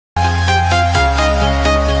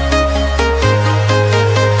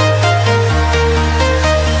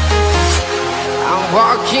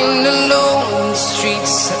Walking alone, the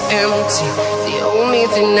streets are empty. The only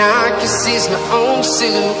thing I can see is my own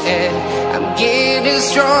silhouette. I'm getting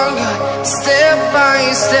stronger, step by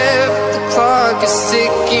step. The clock is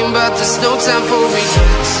ticking, but there's no time for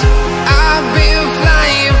regrets. I've been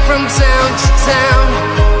flying from town to town,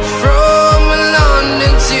 from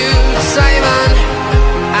London to Taiwan.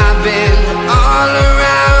 I've been all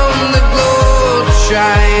around the globe,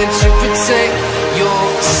 trying to protect your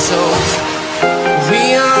soul.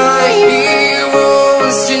 We are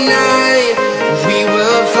heroes tonight. We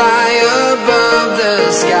will fly above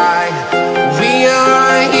the sky. We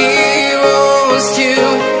are heroes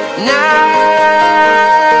tonight.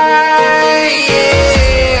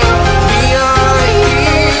 Yeah. We are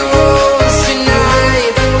heroes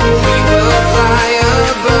tonight. We will fly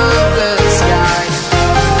above the sky.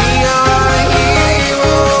 We are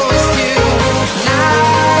heroes tonight.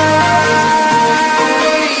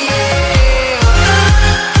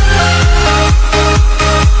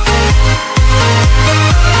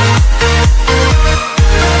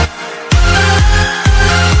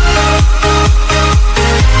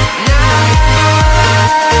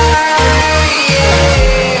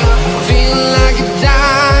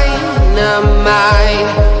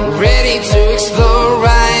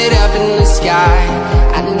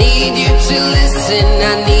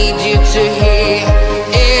 I need you to hear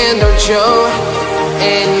and don't show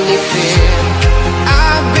any fear.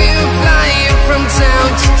 I've been flying from town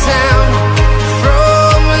to town,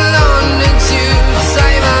 from London to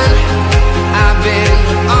Taiwan. I've been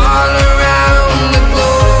all around the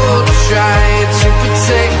globe, trying to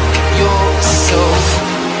protect your soul.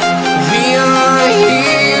 We are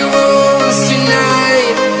heroes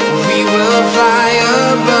tonight. We will fly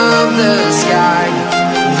above the sky.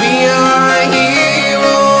 We are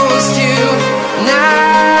heroes tonight.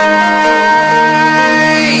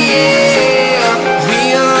 Yeah. We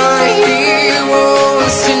are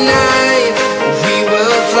heroes tonight. We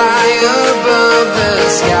will fly above the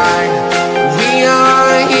sky. We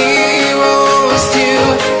are heroes tonight.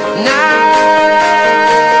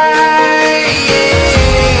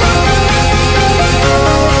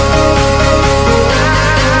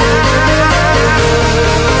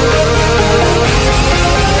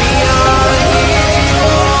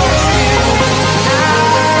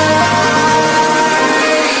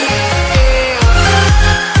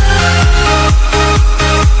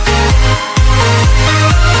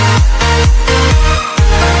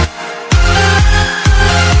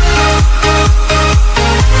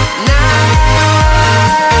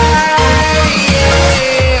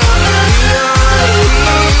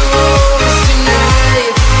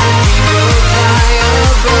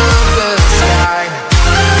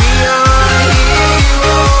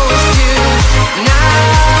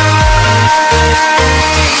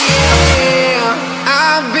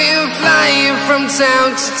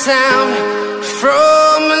 Town to town,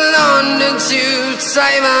 from London to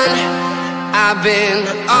Taiwan. I've been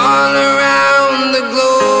all around the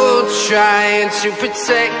globe, trying to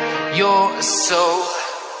protect your soul.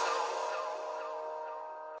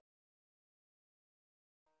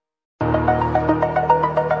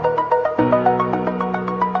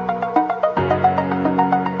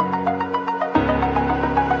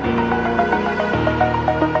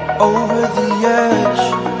 Over the edge,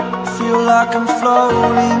 feel like I'm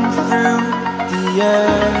floating through the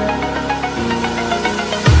air.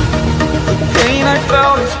 The pain I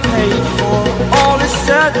felt is paid for, all is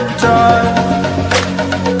said and done.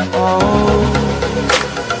 Oh,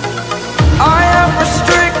 I am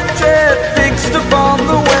restricted, fixed upon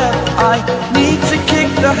the web. I need to kick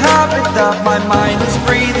the habit that my mind is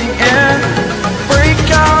breathing in. Break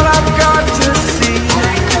out, I've got to see.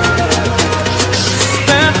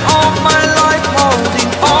 Spent all my life holding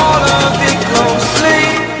all of it closely.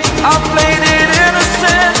 I played it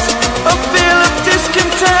innocent, a feel of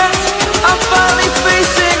discontent. I'm finally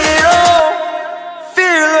facing it all,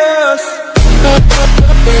 fearless.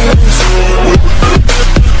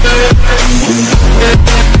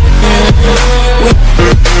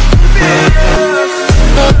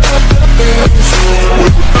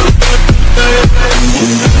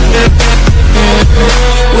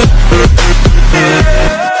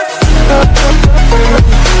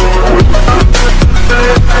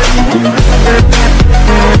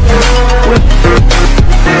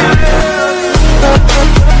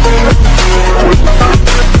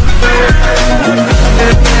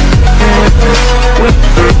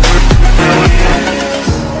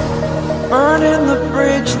 Burning the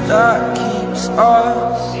bridge that keeps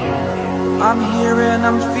us. I'm here and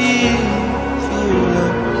I'm fearless.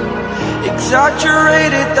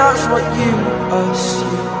 Exaggerated, that's what you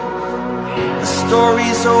assume.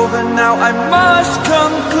 story's over now, I must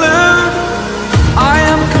conclude. I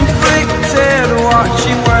am conflicted,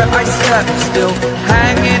 watching where I step still,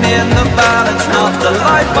 hanging in the balance. Not the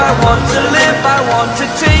life I want to live, I want to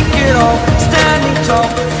take it all. Standing tall,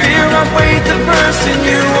 fear I've weighed the person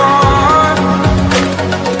you are.